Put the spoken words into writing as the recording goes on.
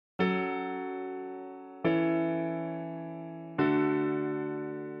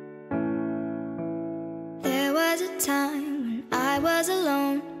time when I was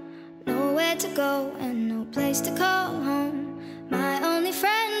alone, nowhere to go and no place to call home. My only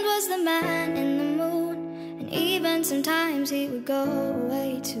friend was the man in the moon, and even sometimes he would go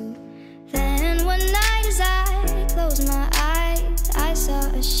away too. Then one night as I closed my eyes, I saw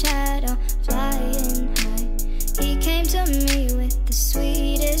a shadow flying high. He came to me with the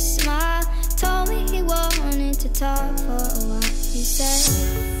sweetest smile, told me he wanted to talk for a while. He said,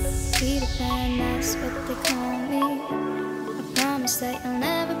 Peter Pan, that's what they call me. I promise that you'll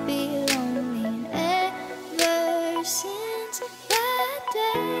never be lonely. And ever since that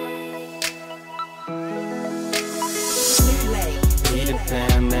day, Peter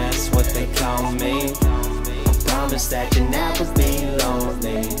Pan, that's what they call me. I promise that you'll never be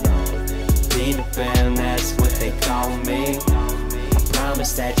lonely. Peter Pan, that's what they call me. I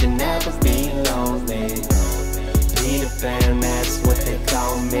promise that you'll never be lonely. Peter Pan, that's what they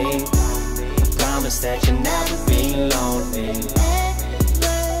call me. I promise that you'll never be lonely.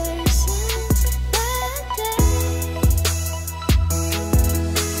 ever since that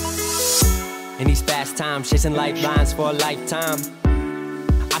day. In these fast times, chasing lifelines for a lifetime,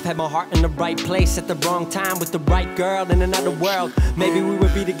 I've had my heart in the right place at the wrong time with the right girl in another world. Maybe we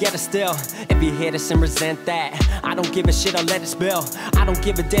would be together still. If you hear this and resent that, I don't give a shit, I'll let it spill. I don't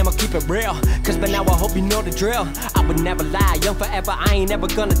give a damn, I'll keep it real, cause by now I hope you know the drill. I would never lie, young forever, I ain't ever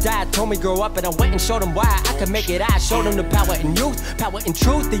gonna die. Told me grow up and I went and showed them why I could make it. I showed them the power in youth, power in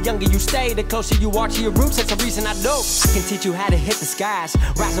truth. The younger you stay, the closer you are to your roots. That's the reason I do. I can teach you how to hit the skies,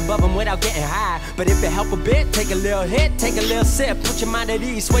 rise above them without getting high. But if it help a bit, take a little hit, take a little sip, put your mind at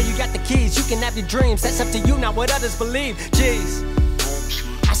ease. Swear you got the keys, you can have your dreams. That's up to you, not what others believe. Jeez,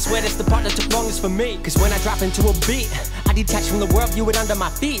 I swear that's the part that took longest for me. Cause when I drop into a beat, I detach from the world, view it under my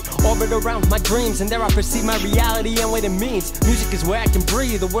feet, orbit around my dreams, and there I perceive my reality and what it means. Music is where I can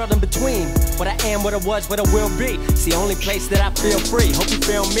breathe, the world in between. What I am, what I was, what I will be. It's the only place that I feel free. Hope you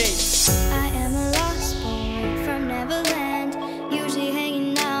feel me. I am a lost boy from Neverland, usually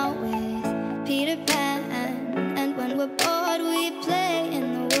hanging out with Peter Pan. And when we're bored, we play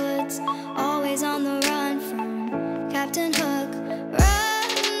in the woods, always on the run from Captain Hook. Run,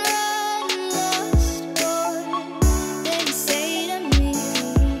 run, lost boy, they say to me,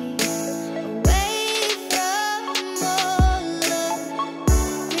 away from all of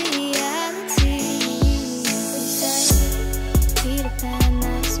reality. They say, Peter Pan,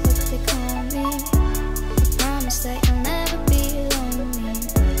 that's what they call me. I promise that you'll never be lonely.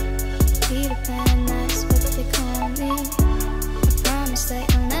 Peter Pan, that's what they call me. I promise that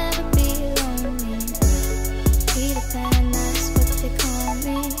you'll never be lonely. Peter Pan, that's what they call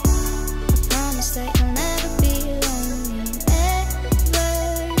me. I promise that you'll never be lonely.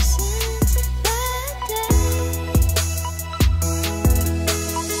 Ever since that day.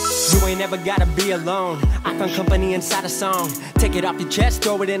 You ain't ever gotta be alone. I found company inside a song. Take it off your chest,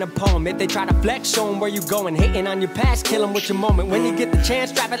 throw it in a poem. If they try to flex, show them where you going. Hating on your past, kill them with your moment. When you get the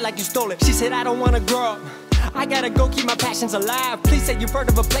chance, drive it like you stole it. She said, I don't wanna grow up, I gotta go keep my passions alive. Please say you've heard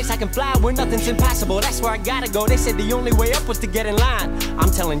of a place I can fly where nothing's impossible. That's where I gotta go. They said the only way up was to get in line.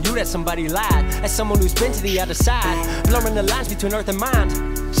 I'm telling you that somebody lied. As someone who's been to the other side, blurring the lines between earth and mind.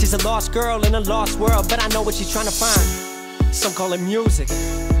 She's a lost girl in a lost world, but I know what she's trying to find. Some call it music,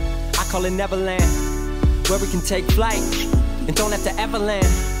 I call it Neverland, where we can take flight and don't have to ever land.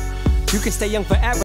 You can stay young forever.